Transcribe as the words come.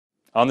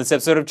On this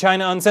episode of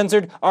China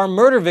Uncensored, are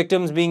murder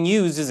victims being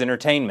used as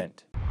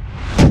entertainment?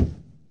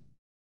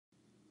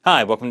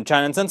 Hi, welcome to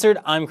China Uncensored.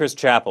 I'm Chris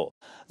Chappell.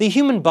 The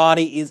human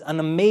body is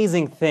an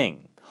amazing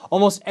thing.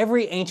 Almost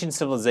every ancient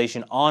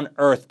civilization on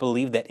Earth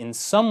believed that in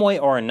some way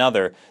or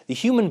another, the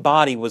human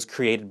body was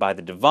created by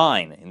the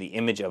divine, in the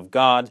image of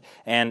God,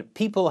 and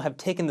people have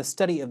taken the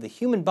study of the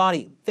human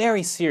body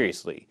very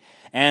seriously.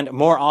 And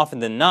more often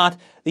than not,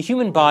 the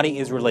human body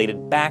is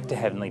related back to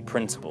heavenly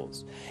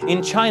principles.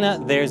 In China,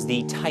 there's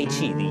the Tai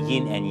Chi, the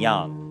yin and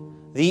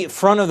yang. The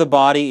front of the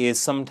body is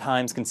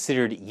sometimes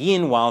considered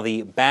yin, while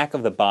the back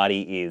of the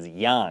body is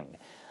yang.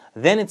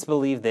 Then it's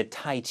believed that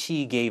Tai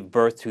Chi gave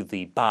birth to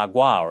the Ba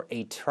Gua, or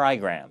 8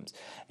 trigrams,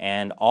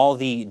 and all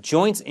the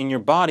joints in your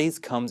bodies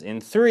comes in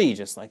 3,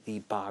 just like the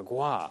Ba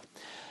Gua.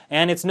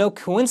 And it's no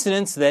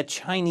coincidence that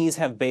Chinese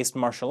have based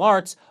martial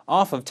arts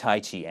off of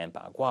Tai Chi and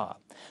Ba Gua.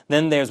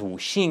 Then there's Wu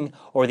Xing,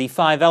 or the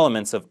 5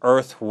 elements of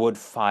earth, wood,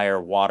 fire,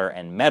 water,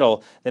 and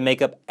metal that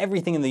make up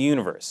everything in the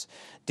universe.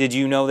 Did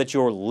you know that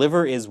your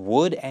liver is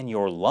wood and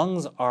your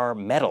lungs are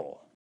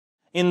metal?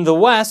 In the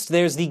West,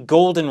 there's the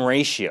golden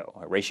ratio,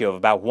 a ratio of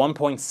about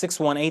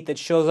 1.618 that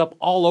shows up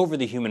all over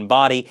the human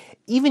body,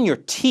 even your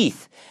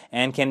teeth,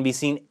 and can be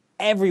seen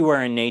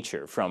everywhere in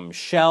nature, from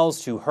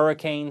shells to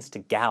hurricanes to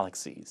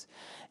galaxies.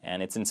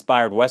 And it's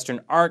inspired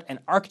Western art and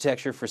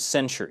architecture for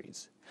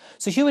centuries.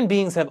 So human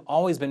beings have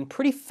always been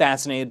pretty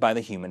fascinated by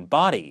the human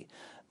body.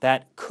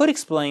 That could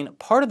explain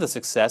part of the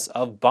success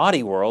of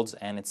Body Worlds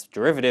and its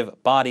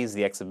derivative, Bodies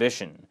the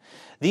Exhibition.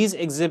 These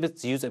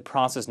exhibits use a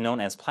process known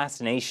as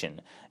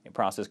plastination, a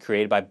process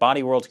created by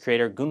Body Worlds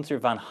creator Gunther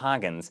van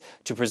Hagens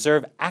to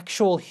preserve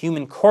actual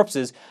human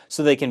corpses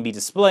so they can be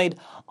displayed,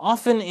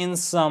 often in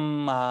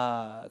some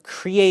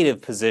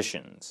creative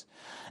positions.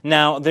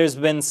 Now, there's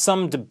been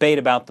some debate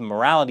about the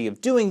morality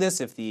of doing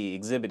this, if the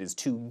exhibit is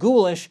too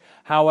ghoulish.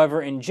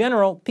 However, in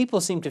general,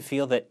 people seem to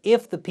feel that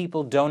if the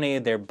people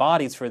donated their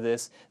bodies for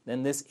this,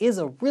 then this is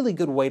a really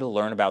good way to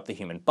learn about the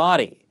human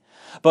body.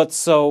 But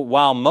so,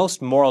 while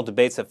most moral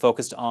debates have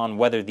focused on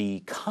whether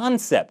the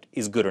concept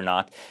is good or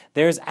not,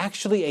 there's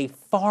actually a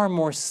far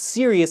more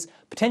serious,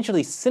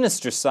 potentially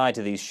sinister side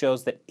to these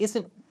shows that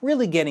isn't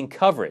really getting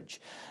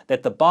coverage,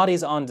 that the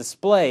bodies on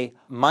display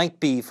might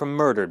be from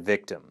murdered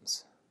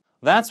victims.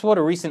 That's what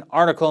a recent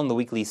article in the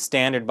Weekly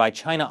Standard by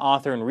China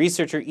author and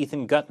researcher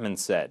Ethan Gutman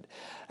said.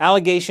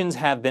 Allegations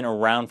have been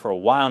around for a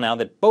while now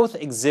that both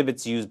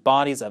exhibits use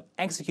bodies of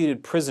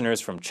executed prisoners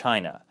from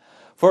China.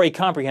 For a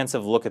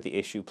comprehensive look at the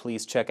issue,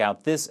 please check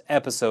out this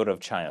episode of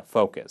China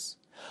Focus.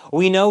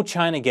 We know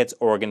China gets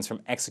organs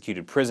from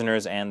executed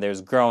prisoners, and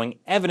there's growing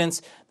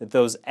evidence that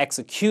those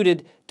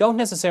executed don't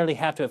necessarily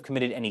have to have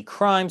committed any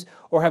crimes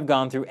or have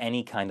gone through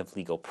any kind of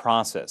legal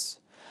process.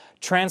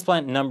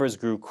 Transplant numbers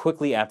grew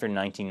quickly after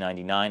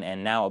 1999,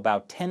 and now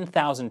about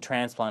 10,000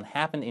 transplants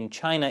happen in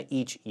China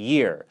each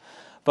year.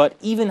 But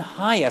even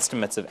high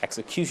estimates of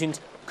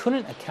executions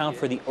couldn't account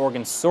for the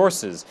organ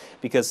sources,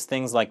 because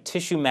things like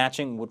tissue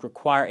matching would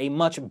require a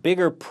much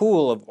bigger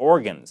pool of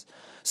organs.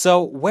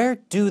 So where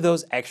do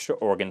those extra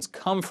organs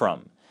come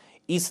from?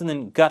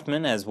 Ethan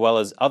Gutman, as well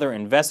as other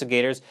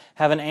investigators,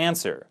 have an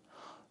answer.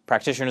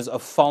 Practitioners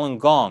of Falun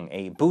Gong,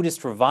 a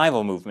Buddhist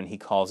revival movement he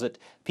calls it,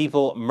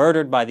 people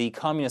murdered by the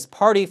Communist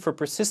Party for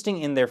persisting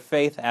in their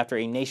faith after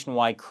a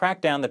nationwide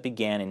crackdown that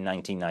began in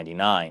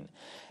 1999.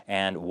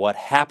 And what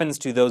happens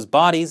to those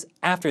bodies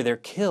after they're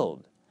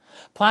killed?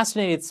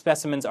 Plastinated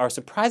specimens are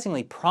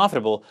surprisingly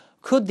profitable.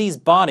 Could these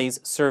bodies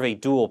serve a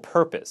dual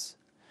purpose?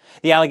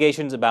 The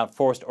allegations about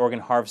forced organ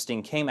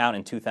harvesting came out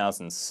in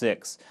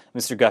 2006.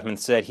 Mr. Gutman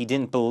said he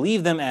didn't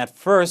believe them at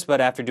first, but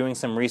after doing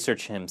some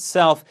research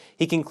himself,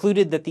 he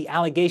concluded that the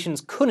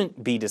allegations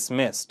couldn't be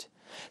dismissed.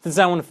 Since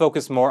I want to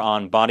focus more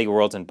on Body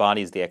Worlds and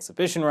Bodies the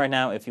Exhibition right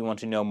now, if you want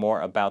to know more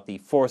about the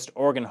forced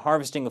organ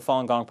harvesting of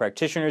Falun Gong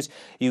practitioners,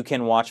 you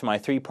can watch my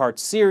 3-part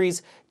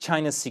series,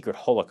 China's Secret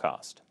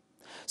Holocaust.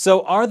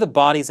 So are the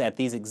bodies at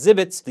these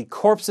exhibits the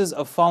corpses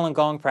of Falun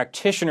Gong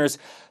practitioners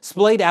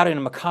splayed out in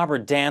a macabre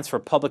dance for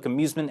public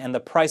amusement and the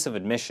price of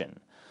admission?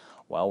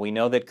 Well, we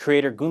know that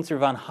creator Gunther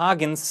van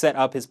Hagens set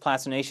up his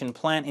plastination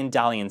plant in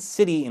Dalian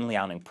City in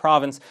Liaoning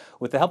Province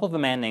with the help of a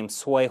man named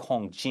Cui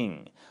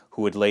Hongjing,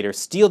 who would later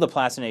steal the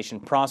plastination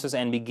process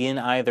and begin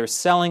either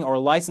selling or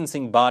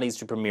licensing bodies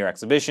to premier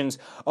exhibitions,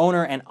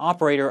 owner and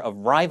operator of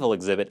rival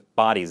exhibit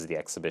Bodies the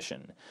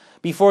Exhibition.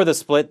 Before the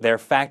split, their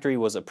factory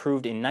was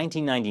approved in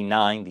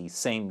 1999, the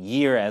same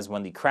year as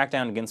when the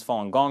crackdown against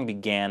Falun Gong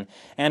began,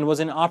 and was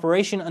in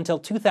operation until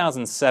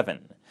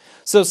 2007.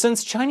 So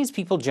since Chinese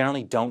people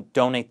generally don't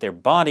donate their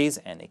bodies,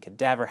 and a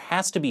cadaver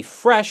has to be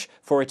fresh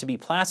for it to be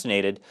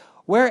plastinated,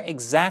 where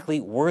exactly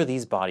were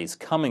these bodies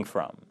coming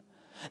from?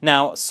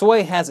 Now,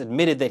 Cui has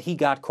admitted that he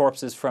got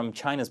corpses from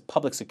China's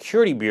Public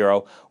Security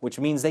Bureau, which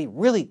means they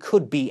really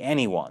could be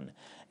anyone.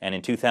 And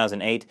in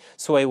 2008,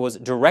 Cui was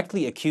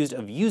directly accused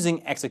of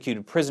using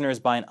executed prisoners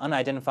by an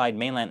unidentified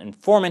mainland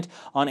informant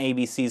on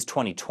ABC's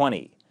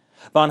 2020.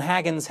 Von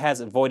Hagens has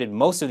avoided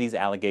most of these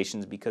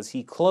allegations because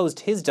he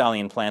closed his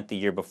Dalian plant the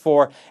year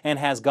before and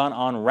has gone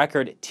on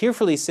record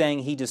tearfully saying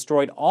he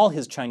destroyed all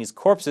his Chinese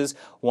corpses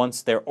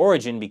once their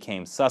origin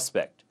became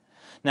suspect.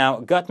 Now,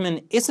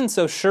 Gutman isn't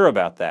so sure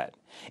about that.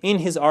 In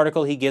his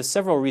article, he gives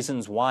several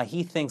reasons why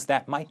he thinks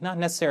that might not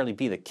necessarily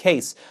be the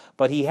case,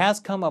 but he has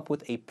come up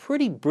with a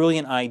pretty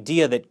brilliant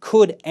idea that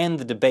could end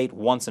the debate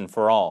once and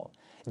for all: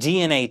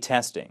 DNA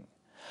testing.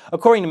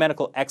 According to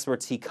medical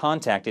experts he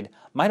contacted,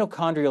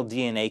 mitochondrial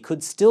DNA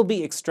could still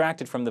be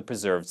extracted from the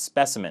preserved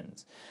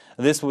specimens.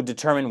 This would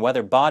determine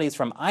whether bodies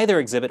from either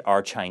exhibit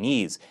are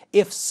Chinese.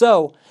 If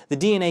so, the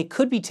DNA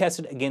could be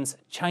tested against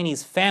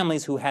Chinese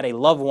families who had a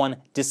loved one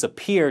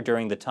disappear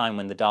during the time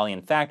when the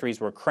Dalian factories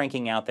were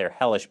cranking out their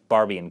hellish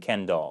Barbie and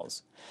Ken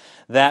dolls.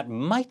 That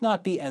might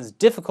not be as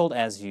difficult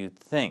as you'd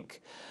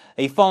think.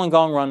 A Falun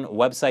Gong-run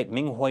website,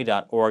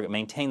 minghui.org,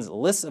 maintains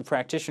lists of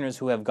practitioners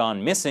who have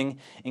gone missing,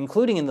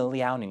 including in the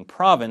Liaoning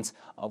province,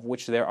 of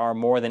which there are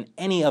more than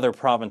any other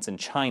province in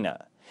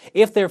China.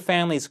 If their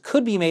families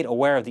could be made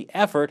aware of the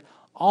effort,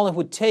 all it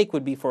would take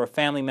would be for a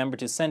family member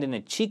to send in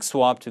a cheek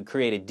swab to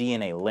create a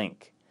DNA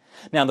link.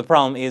 Now, the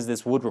problem is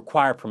this would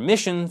require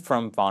permission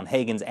from Von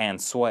Hagens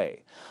and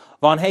Sui.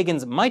 Von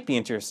Hagens might be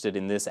interested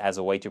in this as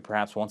a way to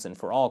perhaps once and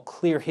for all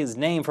clear his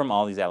name from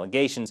all these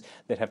allegations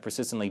that have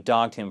persistently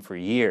dogged him for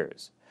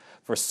years.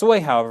 For Sui,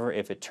 however,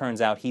 if it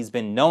turns out he's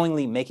been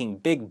knowingly making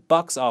big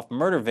bucks off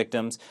murder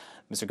victims,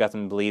 Mr.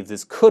 Gutman believes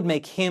this could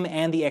make him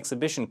and the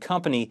exhibition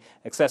company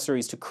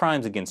accessories to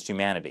crimes against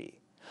humanity.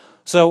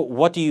 So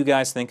what do you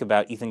guys think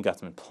about Ethan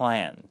Gutman's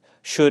plan?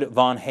 Should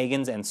Von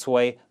Hagens and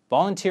Sui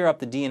volunteer up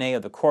the DNA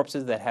of the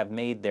corpses that have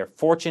made their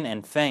fortune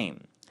and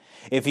fame?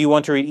 If you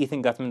want to read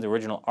Ethan Gutman's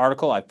original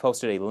article, I've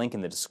posted a link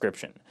in the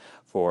description.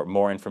 For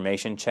more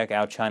information, check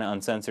out China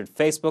Uncensored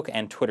Facebook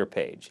and Twitter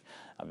page.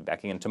 I'll be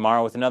back again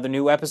tomorrow with another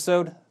new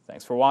episode.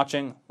 Thanks for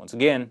watching. Once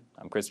again,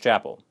 I'm Chris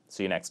Chappell.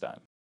 See you next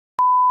time.